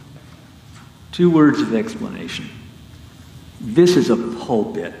2 words of explanation. This is a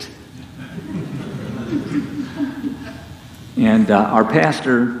pulpit. And our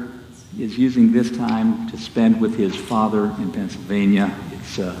pastor is using this time to spend with his father in Pennsylvania.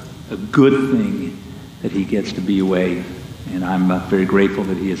 It's a good thing that he gets to be away, and I'm very grateful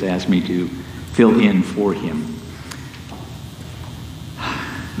that he has asked me to fill in for him.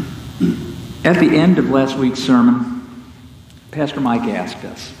 At the end of last week's sermon, Pastor Mike asked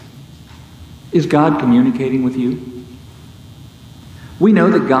us, is God communicating with you? We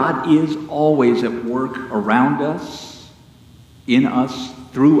know that God is always at work around us, in us,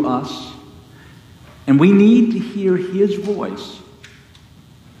 through us, and we need to hear his voice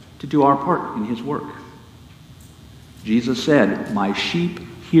to do our part in his work. Jesus said, "My sheep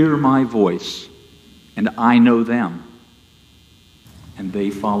hear my voice, and I know them, and they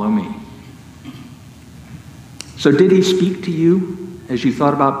follow me." So did he speak to you as you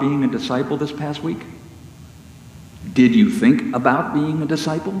thought about being a disciple this past week? Did you think about being a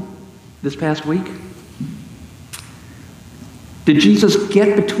disciple this past week? Did Jesus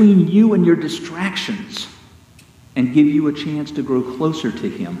get between you and your distractions and give you a chance to grow closer to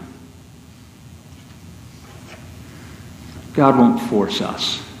him? God won't force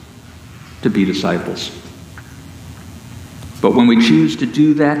us to be disciples. But when we choose to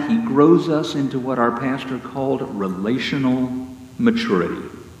do that, he grows us into what our pastor called relational maturity.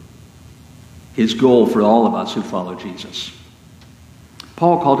 His goal for all of us who follow Jesus.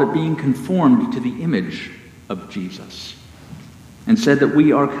 Paul called it being conformed to the image of Jesus, and said that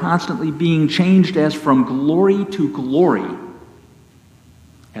we are constantly being changed as from glory to glory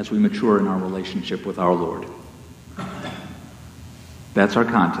as we mature in our relationship with our Lord. That's our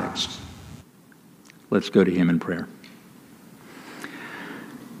context. Let's go to him in prayer.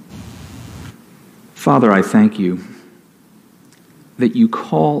 Father, I thank you that you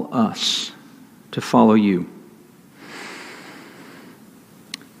call us to follow you.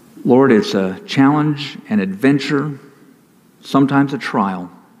 Lord, it's a challenge, an adventure, sometimes a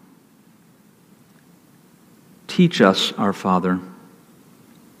trial. Teach us, our Father,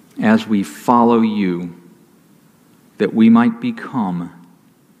 as we follow you, that we might become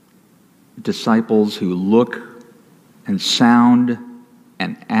disciples who look and sound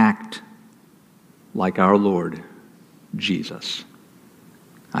and act like our Lord Jesus.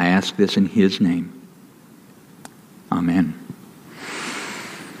 I ask this in his name. Amen.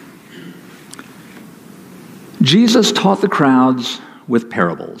 Jesus taught the crowds with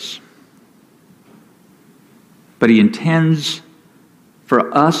parables, but he intends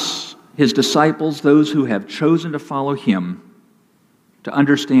for us, his disciples, those who have chosen to follow him, to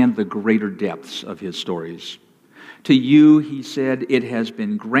understand the greater depths of his stories. To you, he said, it has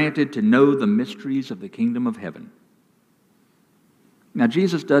been granted to know the mysteries of the kingdom of heaven. Now,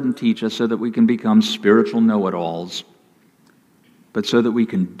 Jesus doesn't teach us so that we can become spiritual know-it-alls, but so that we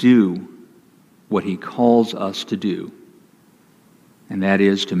can do what he calls us to do, and that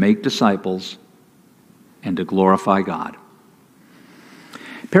is to make disciples and to glorify God.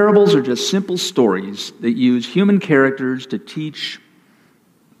 Parables are just simple stories that use human characters to teach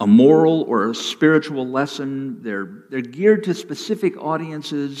a moral or a spiritual lesson. They're geared to specific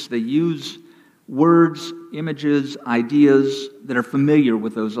audiences. They use words, images, ideas that are familiar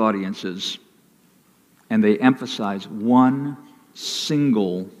with those audiences, and they emphasize one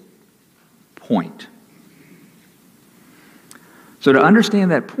single point. So to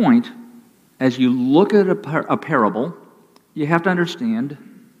understand that point, as you look at a parable, you have to understand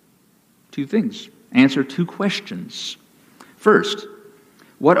 2 things. Answer 2 questions. First,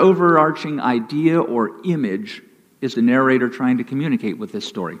 what overarching idea or image is the narrator trying to communicate with this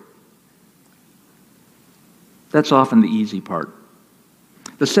story? That's often the easy part.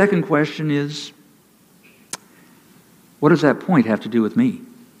 The second question is, what does that point have to do with me?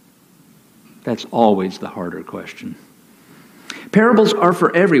 That's always the harder question. Parables are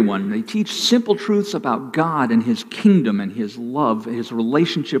for everyone. They teach simple truths about God and his kingdom and his love, his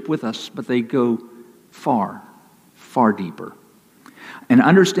relationship with us, but they go far, far deeper. And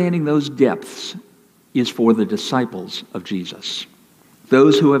understanding those depths is for the disciples of Jesus,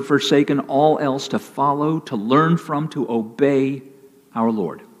 those who have forsaken all else to follow, to learn from, to obey our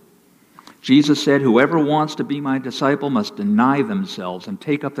Lord. Jesus said, whoever wants to be my disciple must deny themselves and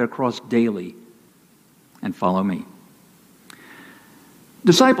take up their cross daily and follow me.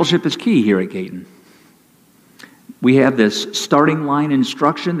 Discipleship is key here at Gayton. We have this starting line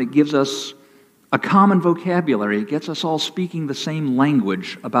instruction that gives us a common vocabulary. It gets us all speaking the same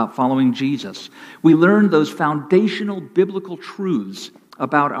language about following Jesus. We learn those foundational biblical truths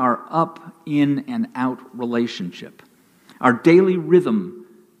about our up, in, and out relationship, our daily rhythm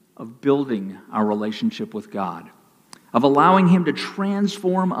of building our relationship with God, of allowing Him to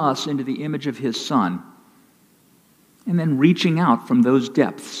transform us into the image of His Son, and then reaching out from those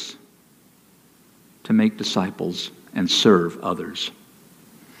depths to make disciples and serve others.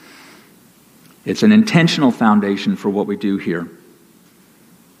 It's an intentional foundation for what we do here.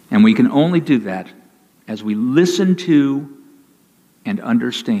 And we can only do that as we listen to and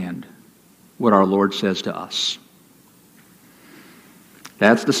understand what our Lord says to us.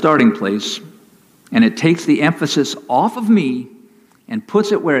 That's the starting place, and it takes the emphasis off of me and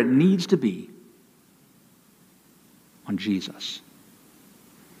puts it where it needs to be, on Jesus.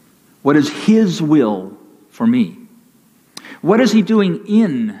 What is His will for me? What is He doing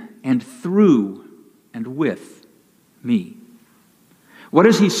in and through and with me? What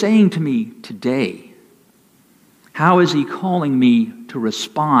is He saying to me today? How is He calling me to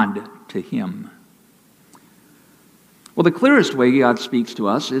respond to Him? Well, the clearest way God speaks to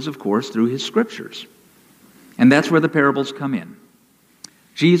us is, of course, through His Scriptures. And that's where the parables come in.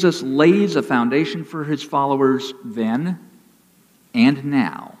 Jesus lays a foundation for His followers then and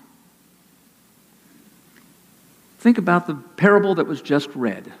now. Think about the parable that was just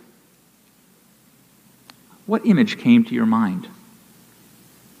read. What image came to your mind?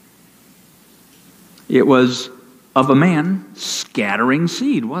 It was of a man scattering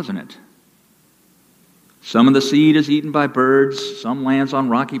seed, wasn't it? Some of the seed is eaten by birds, some lands on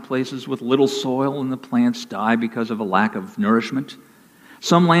rocky places with little soil, and the plants die because of a lack of nourishment.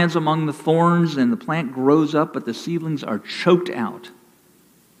 Some lands among the thorns, and the plant grows up, but the seedlings are choked out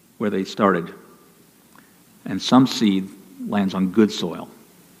where they started. And some seed lands on good soil.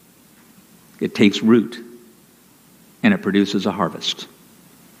 It takes root, and it produces a harvest.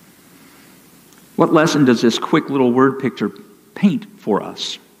 What lesson does this quick little word picture paint for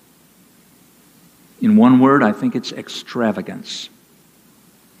us? In one word, I think it's extravagance.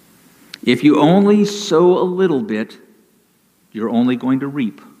 If you only sow a little bit, you're only going to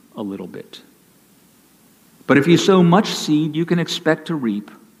reap a little bit. But if you sow much seed, you can expect to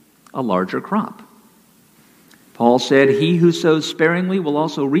reap a larger crop. Paul said, "He who sows sparingly will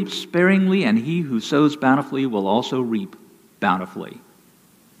also reap sparingly, and he who sows bountifully will also reap bountifully."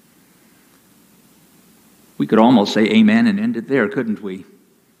 We could almost say amen and end it there, couldn't we?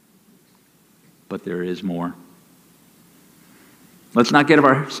 But there is more. Let's not get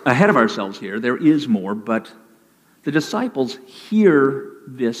ahead of ourselves here. There is more, but the disciples hear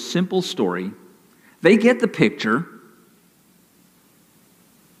this simple story. They get the picture,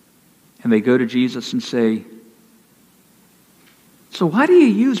 and they go to Jesus and say, "So why do you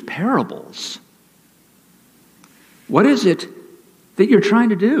use parables? What is it that you're trying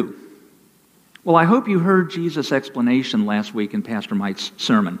to do?" Well, I hope you heard Jesus' explanation last week in Pastor Mike's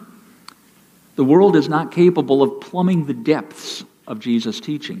sermon. The world is not capable of plumbing the depths of Jesus'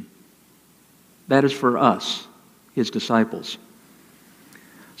 teaching. That is for us, His disciples.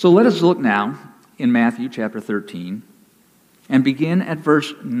 So let us look now in Matthew chapter 13 and begin at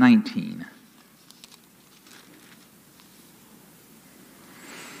verse 19.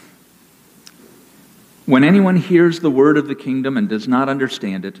 When anyone hears the word of the kingdom and does not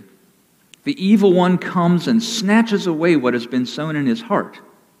understand it, the evil one comes and snatches away what has been sown in his heart.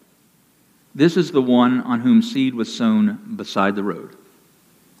 This is the one on whom seed was sown beside the road.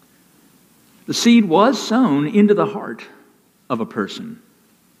 The seed was sown into the heart of a person.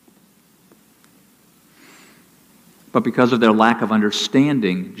 But because of their lack of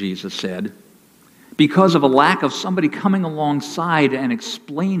understanding, Jesus said, because of a lack of somebody coming alongside and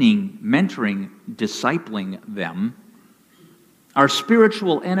explaining, mentoring, discipling them, our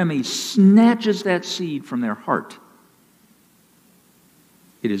spiritual enemy snatches that seed from their heart.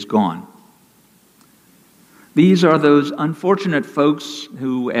 It is gone. These are those unfortunate folks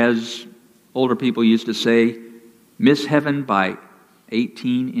who, as older people used to say, miss heaven by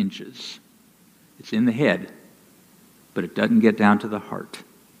 18 inches. It's in the head, but it doesn't get down to the heart.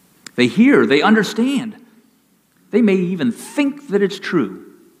 They hear, they understand. They may even think that it's true,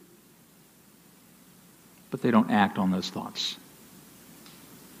 but they don't act on those thoughts.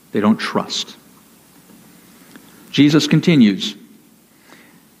 They don't trust. Jesus continues,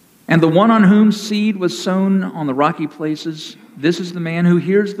 "And the one on whom seed was sown on the rocky places, this is the man who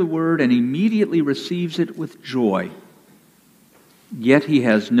hears the word and immediately receives it with joy. Yet he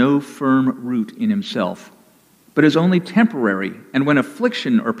has no firm root in himself, but is only temporary. And when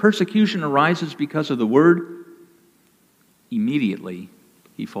affliction or persecution arises because of the word, immediately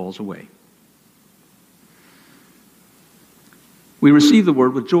he falls away." We receive the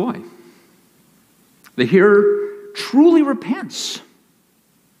word with joy. The hearer truly repents.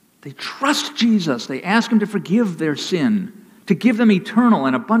 They trust Jesus. They ask Him to forgive their sin, to give them eternal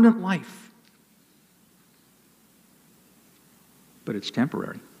and abundant life. But it's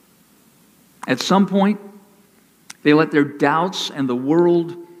temporary. At some point, they let their doubts and the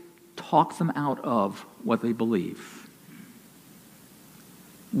world talk them out of what they believe.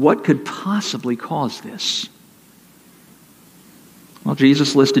 What could possibly cause this? Well,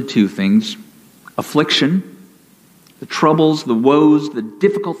 Jesus listed two things: affliction, the troubles, the woes, the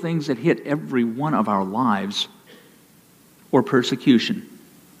difficult things that hit every one of our lives, or persecution.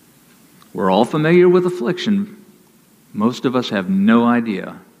 We're all familiar with affliction. Most of us have no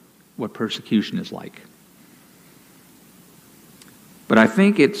idea what persecution is like. But I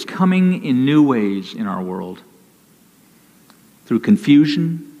think it's coming in new ways in our world. Through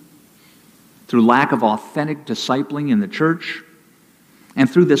confusion, through lack of authentic discipling in the church, and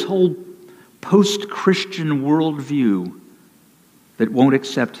through this whole post-Christian worldview that won't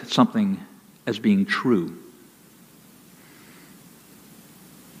accept something as being true.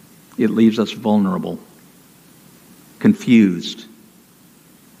 It leaves us vulnerable, confused,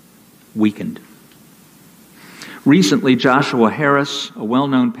 weakened. Recently, Joshua Harris, a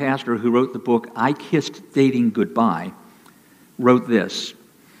well-known pastor who wrote the book I Kissed Dating Goodbye, wrote this: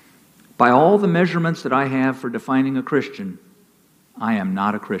 "By all the measurements that I have for defining a Christian, I am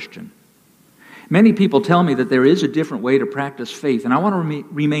not a Christian. Many people tell me that there is a different way to practice faith, and I want to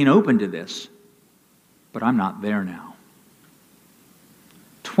remain open to this, but I'm not there now."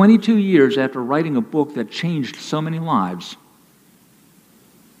 22 years after writing a book that changed so many lives,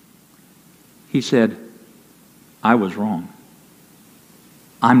 he said, "I was wrong.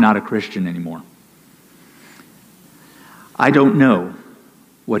 I'm not a Christian anymore." I don't know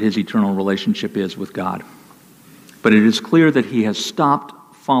what his eternal relationship is with God, but it is clear that he has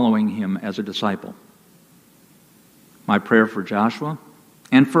stopped following him as a disciple. My prayer for Joshua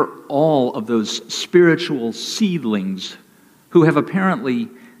and for all of those spiritual seedlings who have apparently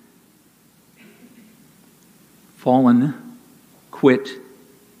fallen, quit,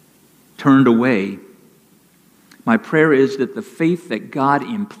 turned away, my prayer is that the faith that God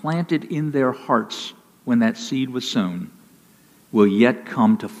implanted in their hearts when that seed was sown will yet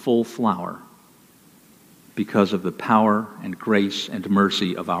come to full flower because of the power and grace and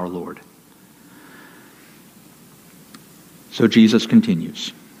mercy of our Lord. So Jesus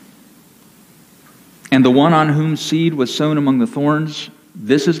continues. "And the one on whom seed was sown among the thorns,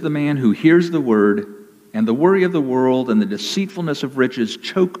 this is the man who hears the word, and the worry of the world and the deceitfulness of riches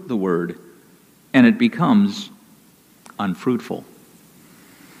choke the word, and it becomes unfruitful."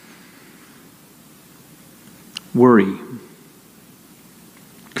 Worry,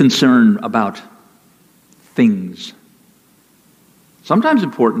 concern about things, sometimes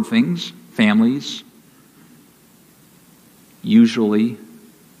important things, families, usually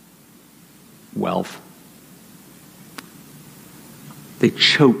wealth. They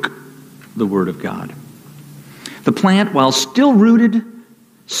choke the Word of God. The plant, while still rooted,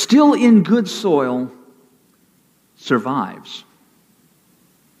 still in good soil, survives.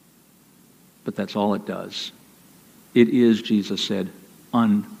 But that's all it does. It is, Jesus said,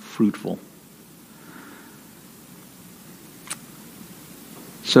 unfruitful.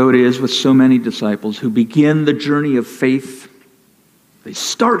 So it is with so many disciples who begin the journey of faith. They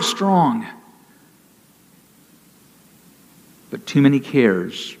start strong, but too many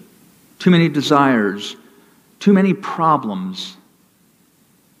cares, too many desires, too many problems,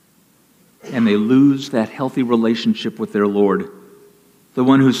 and they lose that healthy relationship with their Lord, the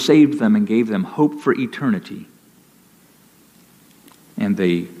one who saved them and gave them hope for eternity. And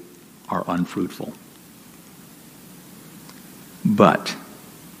they are unfruitful. But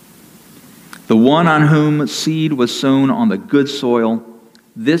the one on whom seed was sown on the good soil,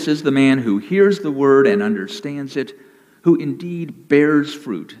 this is the man who hears the word and understands it, who indeed bears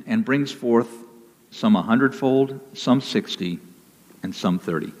fruit and brings forth some 100-fold, some 60, and some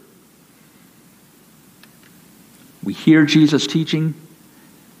 30. We hear Jesus' teaching,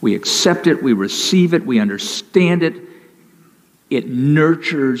 we accept it, we receive it, we understand it. It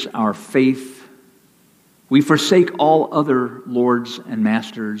nurtures our faith. We forsake all other lords and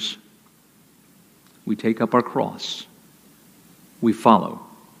masters. We take up our cross. We follow.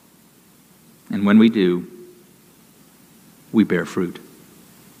 And when we do, we bear fruit.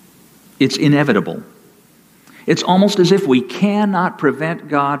 It's inevitable. It's almost as if we cannot prevent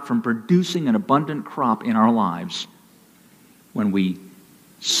God from producing an abundant crop in our lives when we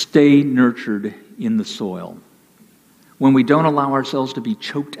stay nurtured in the soil, when we don't allow ourselves to be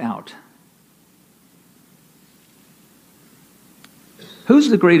choked out. Who's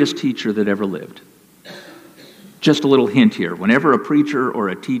the greatest teacher that ever lived? Just a little hint here. Whenever a preacher or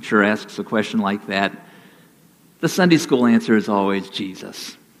a teacher asks a question like that, The Sunday school answer is always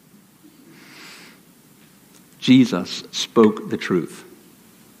Jesus. Jesus spoke the truth.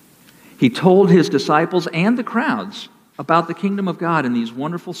 He told his disciples and the crowds about the kingdom of God in these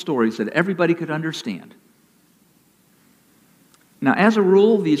wonderful stories that everybody could understand. Now, as a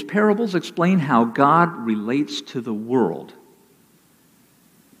rule, these parables explain how God relates to the world.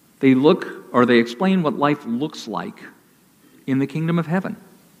 They explain what life looks like in the kingdom of heaven.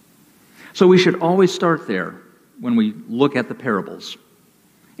 So we should always start there when we look at the parables.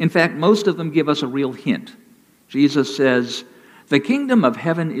 In fact, most of them give us a real hint. Jesus says, the kingdom of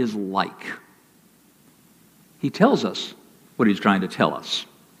heaven is like. He tells us what he's trying to tell us.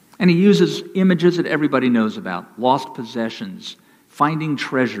 And he uses images that everybody knows about: lost possessions, finding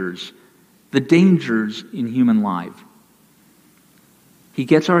treasures, the dangers in human life. He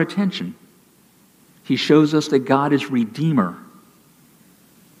gets our attention. He shows us that God is Redeemer.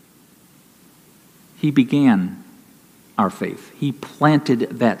 He began our faith. He planted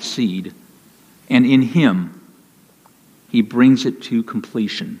that seed, and in him, he brings it to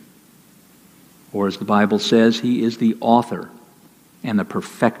completion. Or as the Bible says, he is the author and the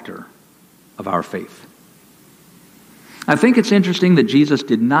perfecter of our faith. I think it's interesting that Jesus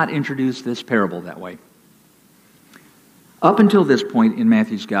did not introduce this parable that way. Up until this point in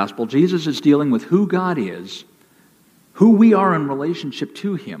Matthew's gospel, Jesus is dealing with who God is, who we are in relationship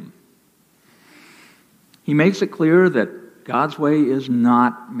to him. He makes it clear that God's way is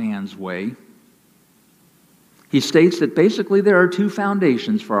not man's way. He states that basically there are two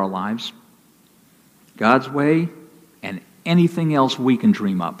foundations for our lives: God's way and anything else we can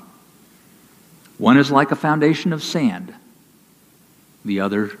dream up. One is like a foundation of sand, the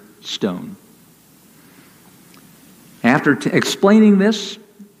other stone. After explaining this,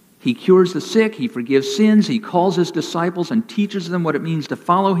 he cures the sick, he forgives sins, he calls his disciples and teaches them what it means to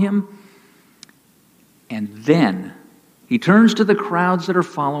follow him. And then he turns to the crowds that are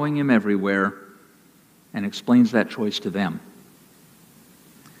following him everywhere and explains that choice to them.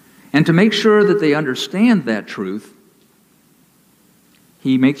 And to make sure that they understand that truth,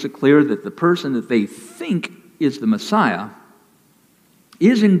 he makes it clear that the person that they think is the Messiah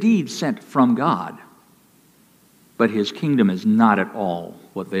is indeed sent from God, but his kingdom is not at all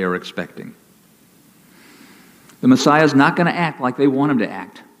what they are expecting. The Messiah is not going to act like they want him to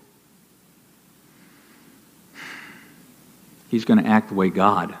act. He's going to act the way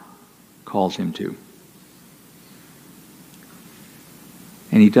God calls him to.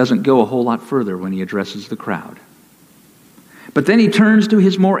 And he doesn't go a whole lot further when he addresses the crowd. But then he turns to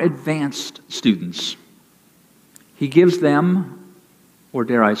his more advanced students. He gives them, or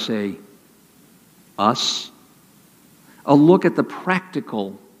dare I say, us, a look at the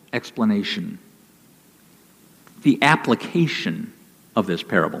practical explanation, the application of this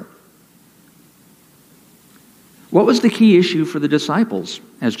parable. What was the key issue for the disciples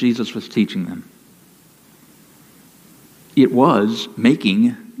as Jesus was teaching them? It was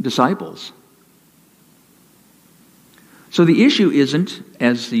making disciples. So the issue isn't,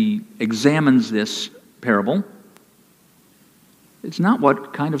 as he examines this parable, it's not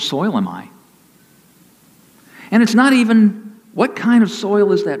what kind of soil am I? And it's not even what kind of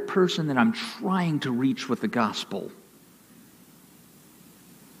soil is that person that I'm trying to reach with the gospel.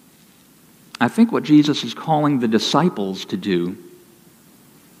 I think what Jesus is calling the disciples to do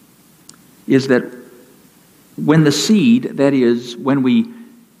is that when the seed, that is, when we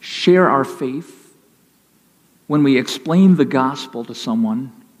share our faith, when we explain the gospel to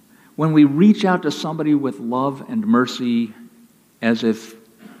someone, when we reach out to somebody with love and mercy as if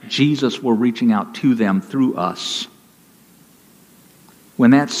Jesus were reaching out to them through us,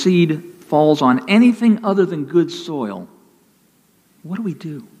 when that seed falls on anything other than good soil, what do we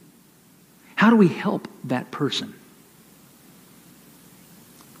do? How do we help that person?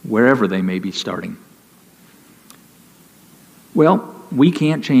 Wherever they may be starting. Well, we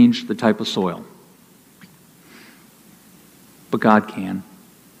can't change the type of soil. But God can.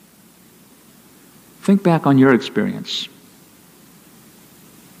 Think back on your experience.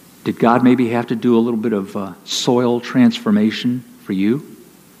 Did God maybe have to do a little bit of soil transformation for you?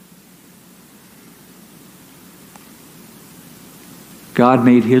 God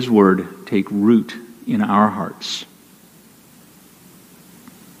made his word take root in our hearts.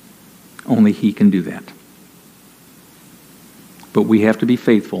 Only he can do that. But we have to be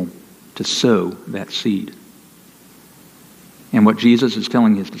faithful to sow that seed. And what Jesus is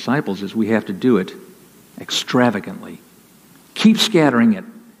telling his disciples is we have to do it extravagantly. Keep scattering it,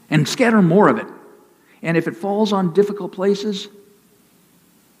 and scatter more of it. And if it falls on difficult places,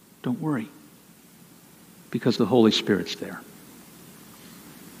 don't worry, because the Holy Spirit's there.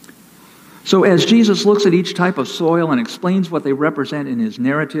 So as Jesus looks at each type of soil and explains what they represent in his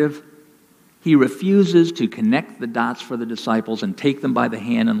narrative, he refuses to connect the dots for the disciples and take them by the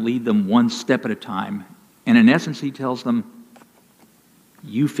hand and lead them one step at a time. And in essence, he tells them,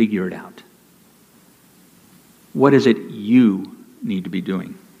 you figure it out. What is it you need to be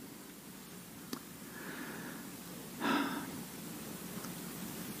doing?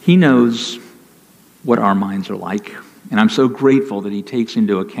 He knows what our minds are like, and I'm so grateful that he takes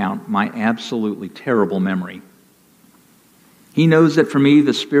into account my absolutely terrible memory. He knows that for me,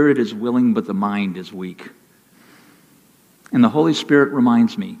 the spirit is willing, but the mind is weak. And the Holy Spirit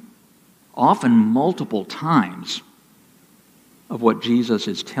reminds me, often multiple times, of what Jesus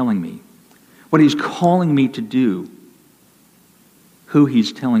is telling me, what he's calling me to do, who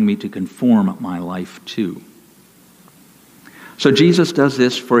he's telling me to conform my life to. So Jesus does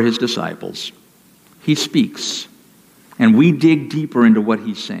this for his disciples. He speaks, and we dig deeper into what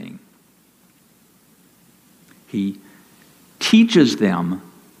he's saying. He teaches them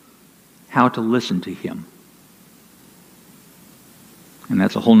how to listen to him. And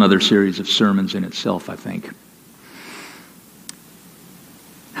that's a whole other series of sermons in itself, I think.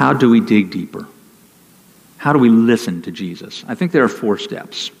 How do we dig deeper? How do we listen to Jesus? I think there are 4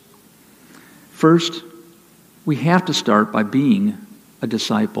 steps. First, we have to start by being a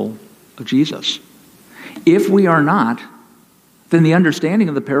disciple of Jesus. If we are not, then the understanding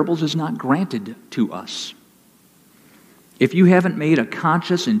of the parables is not granted to us. If you haven't made a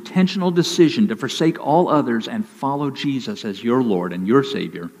conscious, intentional decision to forsake all others and follow Jesus as your Lord and your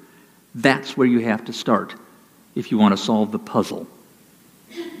Savior, that's where you have to start if you want to solve the puzzle.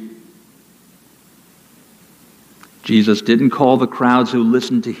 Jesus didn't call the crowds who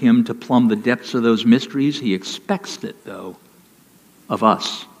listened to him to plumb the depths of those mysteries. He expects it, though, of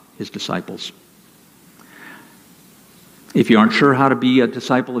us, his disciples. If you aren't sure how to be a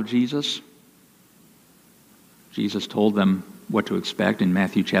disciple of Jesus, Jesus told them what to expect in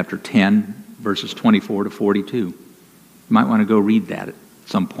Matthew chapter 10, verses 24 to 42. You might want to go read that at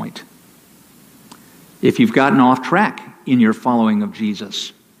some point. If you've gotten off track in your following of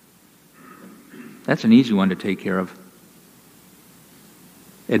Jesus, that's an easy one to take care of.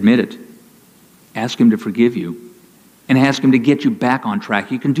 Admit it. Ask him to forgive you. And ask him to get you back on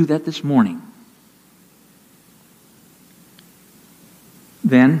track. You can do that this morning.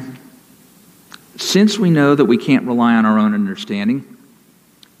 Then, since we know that we can't rely on our own understanding,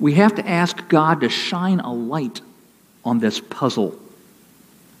 we have to ask God to shine a light on this puzzle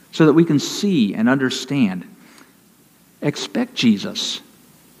so that we can see and understand. Expect Jesus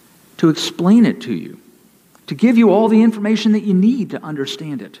to explain it to you, to give you all the information that you need to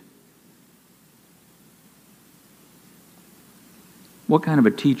understand it. What kind of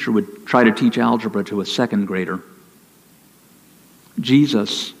a teacher would try to teach algebra to a second grader?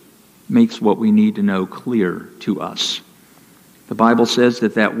 Jesus makes what we need to know clear to us. The Bible says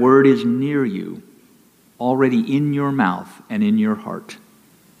that that word is near you, already in your mouth and in your heart.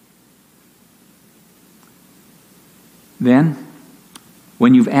 Then,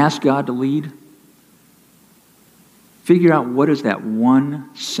 when you've asked God to lead, figure out what is that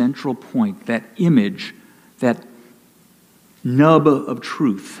one central point, that image, that nub of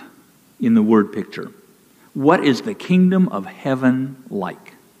truth in the word picture. What is the kingdom of heaven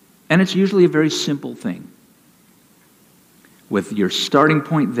like? And it's usually a very simple thing. With your starting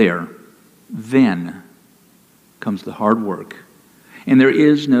point there, then comes the hard work. And there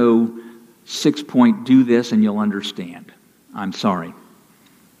is no 6-point do this and you'll understand. I'm sorry.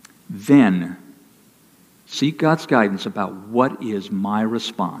 Then, seek God's guidance about what is my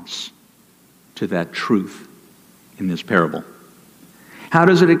response to that truth in this parable. How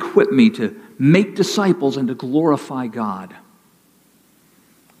does it equip me to make disciples and to glorify God?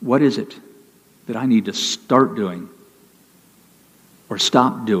 What is it that I need to start doing or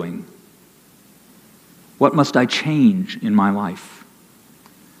stop doing? What must I change in my life?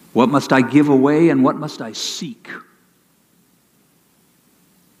 What must I give away and what must I seek?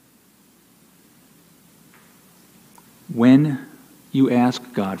 When you ask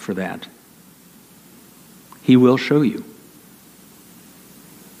God for that, he will show you.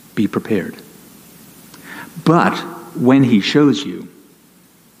 Be prepared. But when he shows you,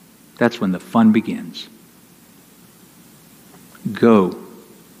 that's when the fun begins. Go.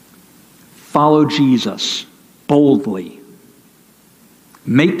 Follow Jesus boldly.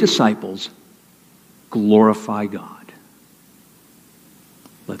 Make disciples. Glorify God.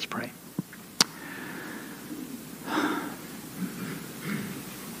 Let's pray.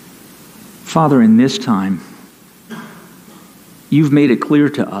 Father, in this time, you've made it clear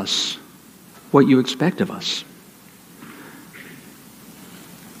to us what you expect of us.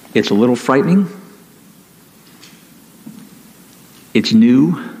 It's a little frightening. It's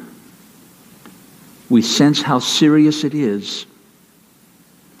new. We sense how serious it is.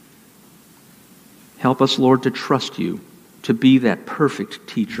 Help us, Lord, to trust you, to be that perfect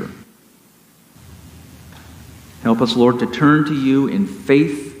teacher. Help us, Lord, to turn to you in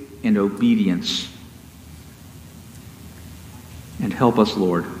faith and obedience. And help us,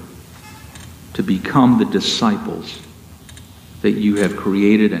 Lord, to become the disciples that you have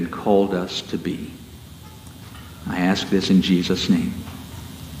created and called us to be. I ask this in Jesus' name.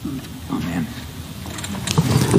 Amen.